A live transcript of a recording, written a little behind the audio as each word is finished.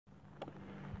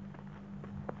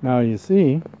Now you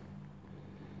see,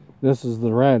 this is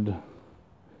the red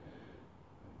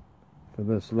for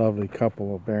this lovely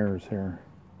couple of bears here.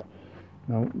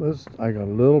 Now this, I got a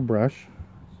little brush,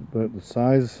 but the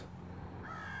size,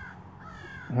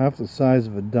 half the size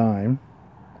of a dime.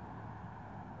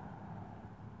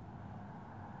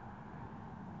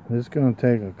 It's going to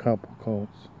take a couple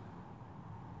coats.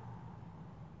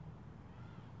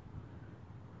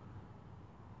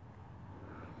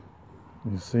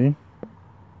 You see?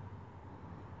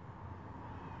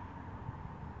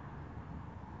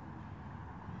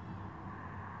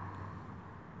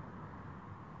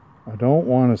 I don't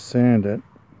want to sand it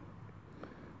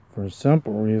for a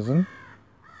simple reason,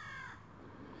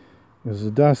 is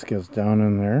the dust gets down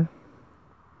in there,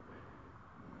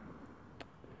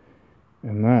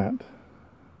 and that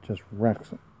just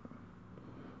wrecks it.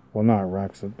 Well, not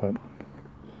wrecks it, but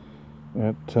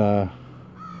it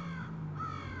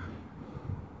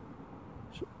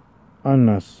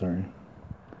unnecessary.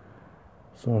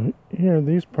 So here,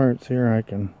 these parts here, I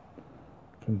can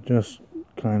just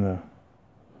kind of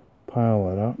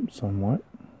pile it up somewhat,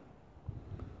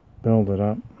 build it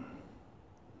up.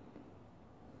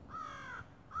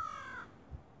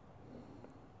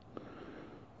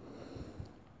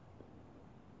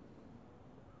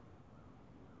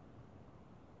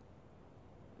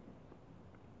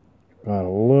 Got a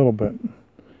little bit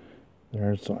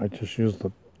there, so I just used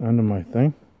the end of my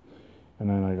thing, and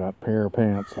then I got a pair of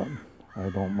pants on. I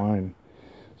don't mind.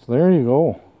 So there you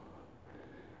go.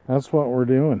 That's what we're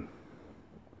doing.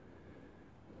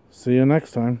 See you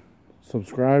next time.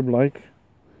 Subscribe, like.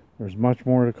 There's much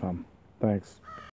more to come. Thanks.